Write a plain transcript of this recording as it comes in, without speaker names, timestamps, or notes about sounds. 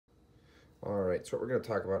All right, so what we're going to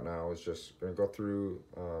talk about now is just going to go through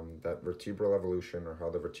that vertebral evolution, or how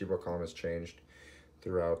the vertebral column has changed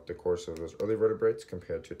throughout the course of those early vertebrates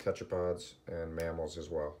compared to tetrapods and mammals as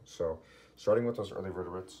well. So starting with those early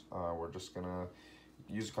vertebrates, we're just going to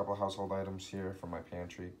use a couple household items here from my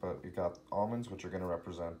pantry, but we've got almonds, which are going to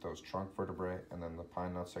represent those trunk vertebrae, and then the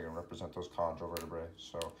pine nuts are going to represent those caudal vertebrae.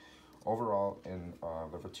 So overall, in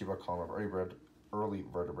the vertebral column of early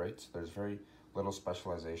vertebrates, there's very little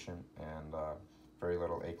specialization and very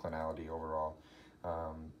little aclinality overall.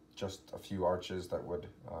 Just a few arches that would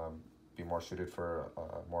be more suited for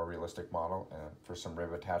a more realistic model and for some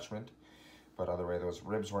rib attachment. But other way, those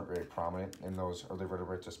ribs weren't very prominent in those early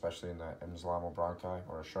vertebrates, especially in the Enslamobronchi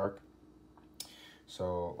or a shark.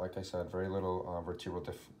 So, like I said, very little vertebral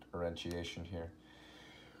differentiation here.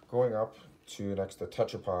 Going up to next the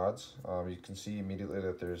tetrapods, you can see immediately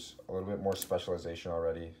that there's a little bit more specialization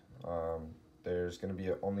already. There's going to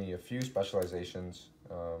be only a few specializations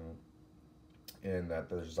in that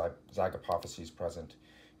there's zygapophyses present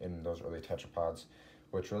in those early tetrapods,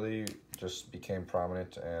 which really just became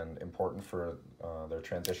prominent and important for their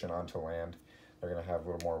transition onto land. They're going to have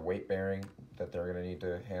a little more weight bearing that they're going to need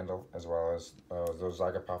to handle, as well as those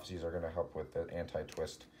zygapophyses are going to help with the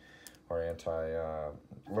anti-twist or a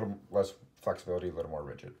little less flexibility, a little more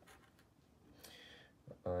rigid.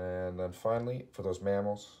 And then finally, for those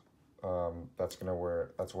mammals,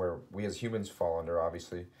 that's where we as humans fall under,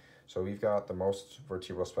 obviously. So we've got the most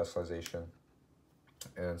vertebral specialization,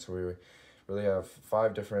 and so we really have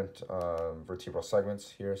 5 different vertebral segments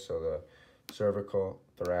here. So the cervical,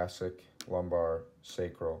 thoracic, lumbar,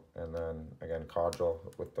 sacral, and then again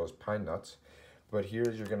caudal with those pine nuts. But here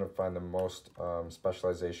you're going to find the most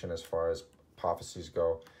specialization as far as apophyses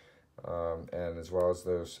go, and as well as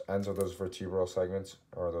those ends of those vertebral segments,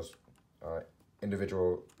 or those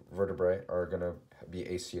individual vertebrae, are going to be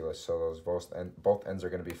axial. So those both ends are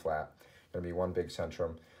going to be flat. Going to be one big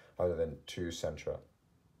centrum other than 2 centra.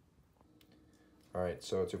 All right,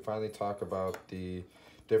 so to finally talk about the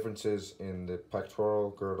differences in the pectoral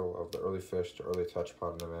girdle of the early fish to early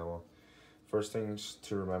tetrapod and the mammal. First things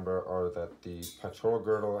to remember are that the pectoral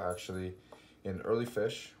girdle actually in early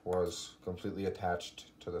fish was completely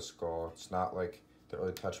attached to the skull. It's not like the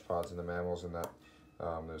early tetrapods and the mammals in that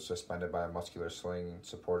they're suspended by a muscular sling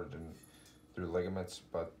supported through ligaments,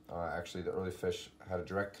 but actually the early fish had a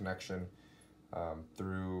direct connection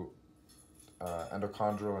through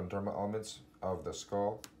endochondral and dermal elements of the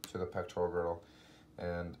skull to the pectoral girdle,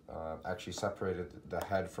 and actually separated the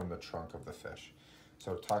head from the trunk of the fish.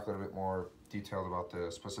 So to talk a little bit more detailed about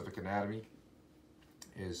the specific anatomy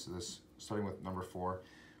is this, starting with number 4,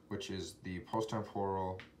 which is the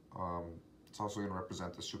posttemporal. It's also going to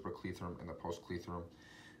represent the supraclethrum and the postclethrum,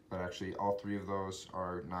 but actually all 3 of those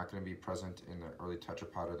are not going to be present in the early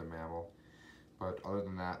tetrapod or the mammal. But other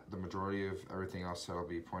than that, the majority of everything else that I'll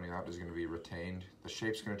be pointing out is going to be retained. The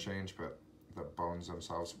shape's going to change, but the bones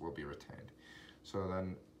themselves will be retained. So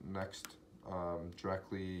then next,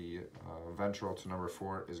 directly ventral to number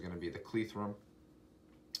 4 is going to be the clethrum.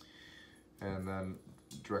 And then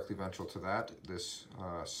directly ventral to that, this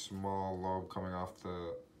small lobe coming off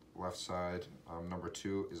the left side, number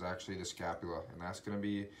 2, is actually the scapula. And that's going to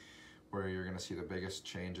be where you're going to see the biggest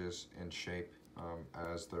changes in shape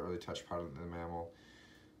as the early tetrapod and the mammal,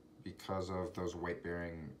 because of those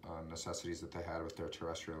weight-bearing necessities that they had with their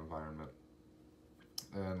terrestrial environment.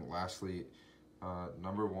 And lastly,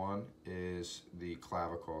 number 1 is the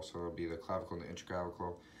clavicle. So it'll be the clavicle and the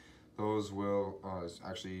interclavicle. Those will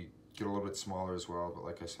actually get a little bit smaller as well, but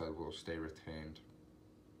like I said, will stay retained.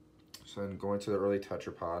 So then going to the early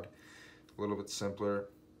tetrapod, a little bit simpler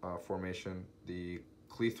formation. The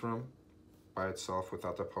clethrum by itself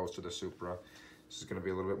without the post or the supra. This is going to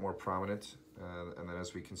be a little bit more prominent. And then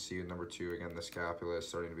as we can see in number 2, again, the scapula is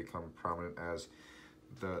starting to become prominent as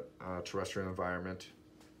the terrestrial environment.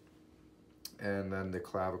 And then the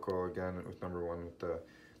clavicle, again, with number 1, with the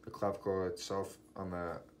clavicle itself on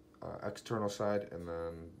the external side, and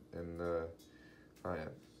then in the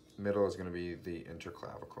middle is going to be the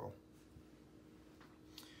interclavicle.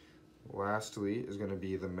 Lastly is going to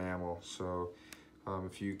be the mammal. So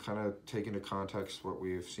if you kind of take into context what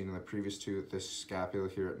we've seen in the previous 2, this scapula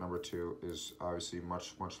here at number 2 is obviously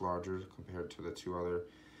much larger compared to the 2 other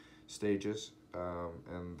stages.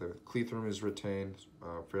 And the clethrum is retained,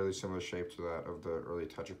 fairly similar shape to that of the early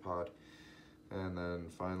tetrapod. And then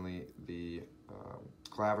finally, the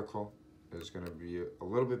clavicle is going to be a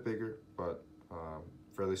little bit bigger, but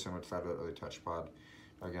fairly similar to that of the early tetrapod.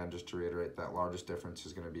 Again, just to reiterate, that largest difference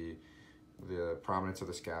is going to be the prominence of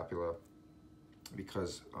the scapula,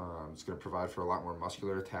 because it's going to provide for a lot more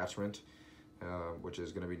muscular attachment which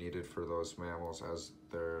is going to be needed for those mammals as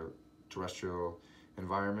their terrestrial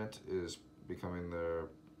environment is becoming their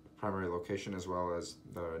primary location, as well as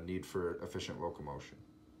the need for efficient locomotion.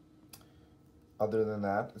 Other than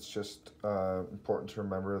that, it's just important to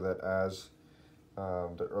remember that as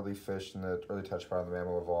the early fish and the early tetrapod of the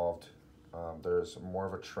mammal evolved, there's more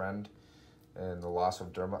of a trend in the loss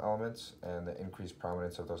of dermal elements and the increased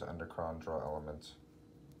prominence of those endochondral elements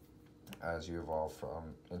as you evolve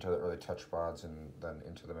from into the early tetrapods and then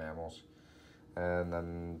into the mammals. And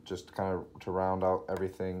then just kind of to round out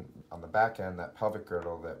everything on the back end, that pelvic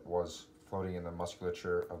girdle that was floating in the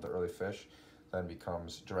musculature of the early fish then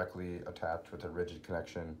becomes directly attached with a rigid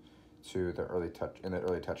connection to the early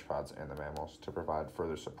tetrapods and the mammals to provide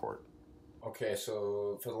further support. Okay,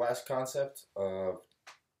 so for the last concept of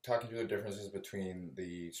talking through the differences between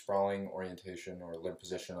the sprawling orientation or limb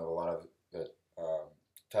position of a lot of the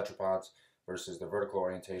tetrapods versus the vertical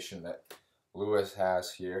orientation that Lewis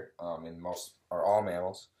has here in most or all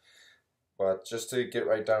mammals. But just to get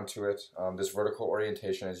right down to it, this vertical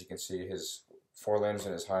orientation, as you can see, his forelimbs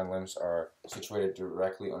and his hind limbs are situated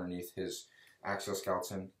directly underneath his axial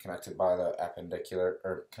skeleton, connected by the appendicular,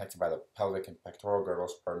 or connected by the pelvic and pectoral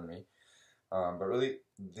girdles, pardon me. But really,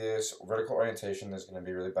 this vertical orientation is going to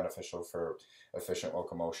be really beneficial for efficient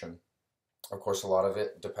locomotion. Of course, a lot of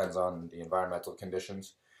it depends on the environmental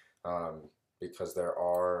conditions, because there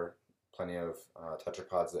are plenty of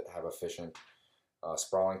tetrapods that have efficient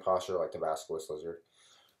sprawling posture, like the basilisk lizard.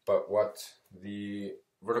 But what the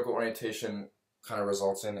vertical orientation kind of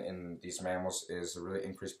results in these mammals is a really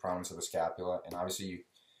increased prominence of the scapula, and obviously you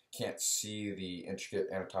can't see the intricate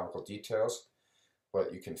anatomical details,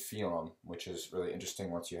 but you can feel them, which is really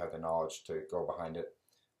interesting once you have the knowledge to go behind it.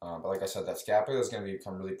 But like I said, that scapula is going to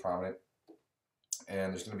become really prominent,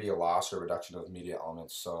 and there's going to be a loss or reduction of medial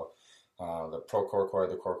elements. So the procoracoid,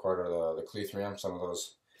 the coracoid, or the clythrium, some of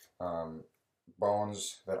those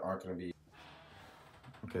bones that aren't going to be.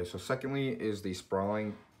 Okay, so secondly is the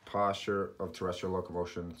sprawling posture of terrestrial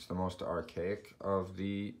locomotion. It's the most archaic of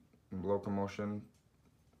the locomotion,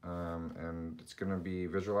 and it's going to be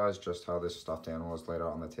visualized just how this stuffed animal is laid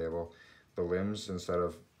out on the table. The limbs, instead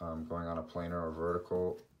of going on a planar or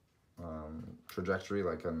vertical trajectory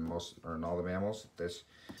like in most or in all the mammals, this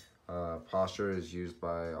posture is used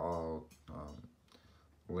by all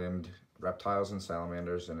limbed reptiles and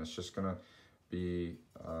salamanders, and it's just going to be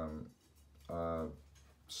a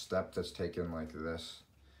step that's taken like this,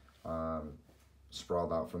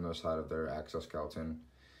 sprawled out from the side of their axial skeleton,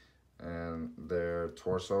 and their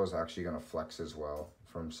torso is actually going to flex as well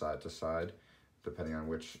from side to side depending on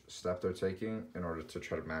which step they're taking in order to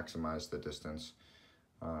try to maximize the distance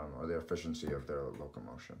or the efficiency of their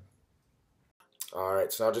locomotion.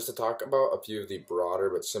 Alright, so now just to talk about a few of the broader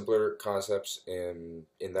but simpler concepts in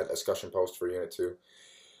that discussion post for Unit 2.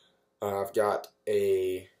 I've got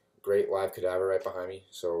a great live cadaver right behind me,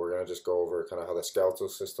 so we're going to just go over kind of how the skeletal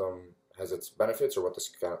system has its benefits, or what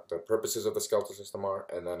the purposes of the skeletal system are,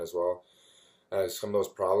 and then as well as some of those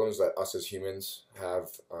problems that us as humans have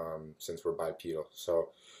since we're bipedal. So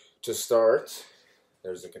to start,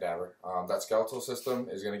 there's the cadaver. That skeletal system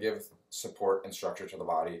is going to give support and structure to the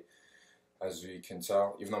body. As we can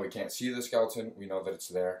tell, even though we can't see the skeleton, we know that it's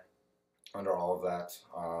there under all of that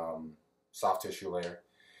soft tissue layer.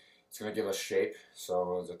 It's going to give us shape,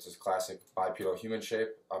 so it's a classic bipedal human shape,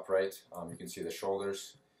 upright. You can see the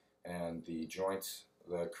shoulders and the joints,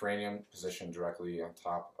 the cranium positioned directly on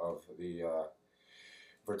top of the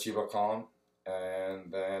vertebral column,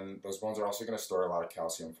 and then those bones are also going to store a lot of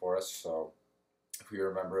calcium for us. So if we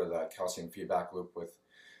remember that calcium feedback loop with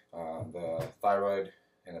the thyroid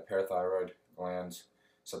and the parathyroid glands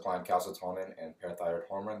supplying calcitonin and parathyroid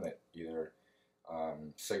hormone that either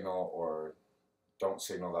signal or don't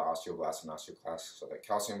signal the osteoblasts and osteoclasts, so that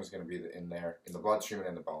calcium is going to be in there, in the bloodstream and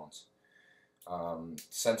in the bones.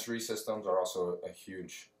 Sensory systems are also a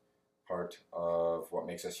huge part of what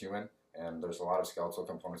makes us human, and there's a lot of skeletal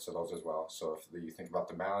components to those as well. So if you think about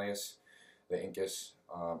the malleus, the incus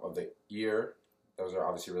of the ear, those are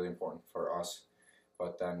obviously really important for us,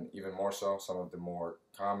 but then even more so, some of the more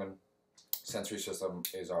common sensory system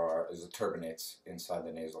is the turbinates inside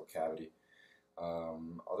the nasal cavity.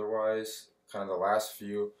 Otherwise, kind of the last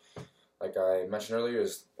few, like I mentioned earlier,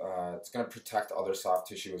 is it's going to protect other soft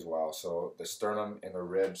tissue as well. So the sternum and the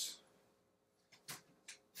ribs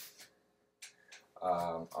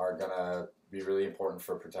are going to be really important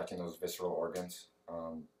for protecting those visceral organs,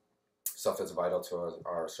 stuff that's vital to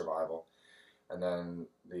our survival. And then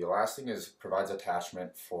the last thing is provides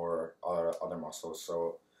attachment for other muscles.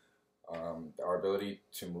 So our ability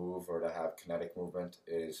to move or to have kinetic movement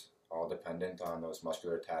is all dependent on those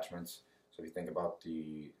muscular attachments. So So if you think about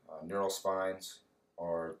the neural spines,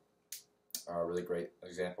 or a really great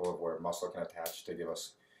example of where muscle can attach to give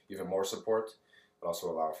us even more support, but also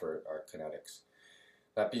allow for kinetics.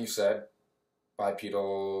 That being said,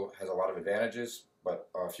 bipedal has a lot of advantages, but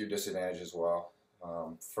a few disadvantages as well.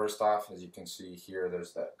 First off, as you can see here,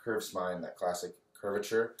 there's that curved spine, that classic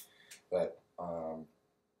curvature that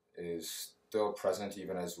is still present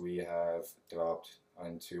even as we have developed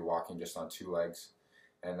into walking just on two legs.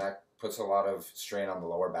 And that puts a lot of strain on the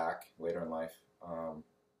lower back later in life.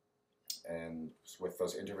 And with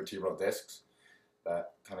those intervertebral discs,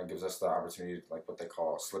 that kind of gives us the opportunity, like what they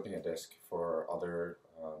call slipping a disc, for other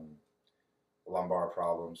lumbar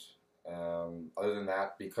problems. Other than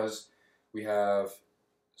that, because we have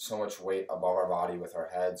so much weight above our body with our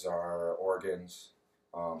heads, our organs,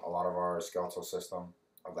 a lot of our skeletal system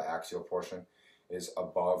of the axial portion is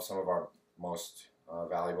above some of our most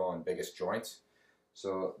valuable and biggest joints.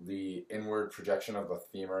 So the inward projection of the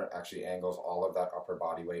femur actually angles all of that upper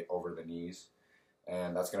body weight over the knees,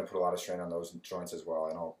 and that's going to put a lot of strain on those joints as well.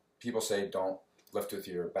 I know people say don't lift with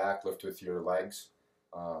your back, lift with your legs.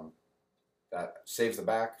 That saves the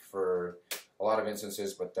back for a lot of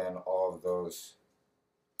instances, but then all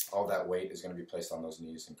that weight is going to be placed on those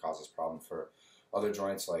knees and causes problem for other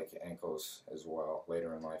joints like ankles as well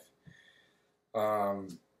later in life.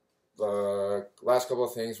 The last couple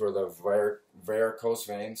of things were the varicose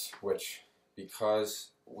veins, which,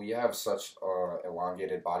 because we have such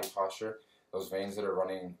elongated body posture, those veins that are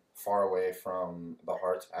running far away from the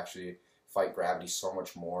heart actually fight gravity so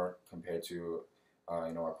much more compared to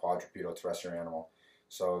a quadrupedal terrestrial animal.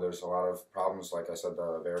 So there's a lot of problems, like I said,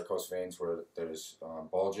 the varicose veins, where there's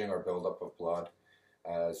bulging or buildup of blood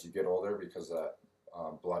as you get older, because that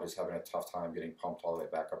blood is having a tough time getting pumped all the way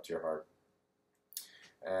back up to your heart.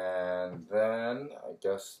 And then, I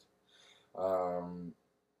guess,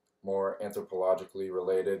 more anthropologically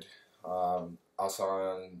related, us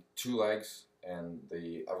on two legs and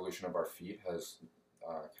the evolution of our feet has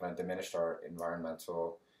kind of diminished our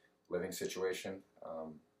environmental living situation.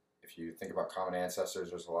 If you think about common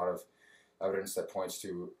ancestors, there's a lot of evidence that points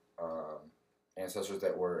to ancestors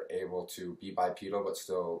that were able to be bipedal but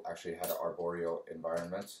still actually had arboreal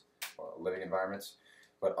environments, living environments.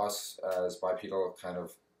 But us as bipedal kind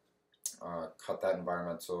of cut that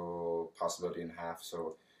environmental possibility in half,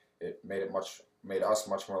 so it made us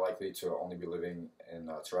much more likely to only be living in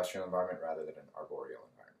a terrestrial environment rather than an arboreal environment.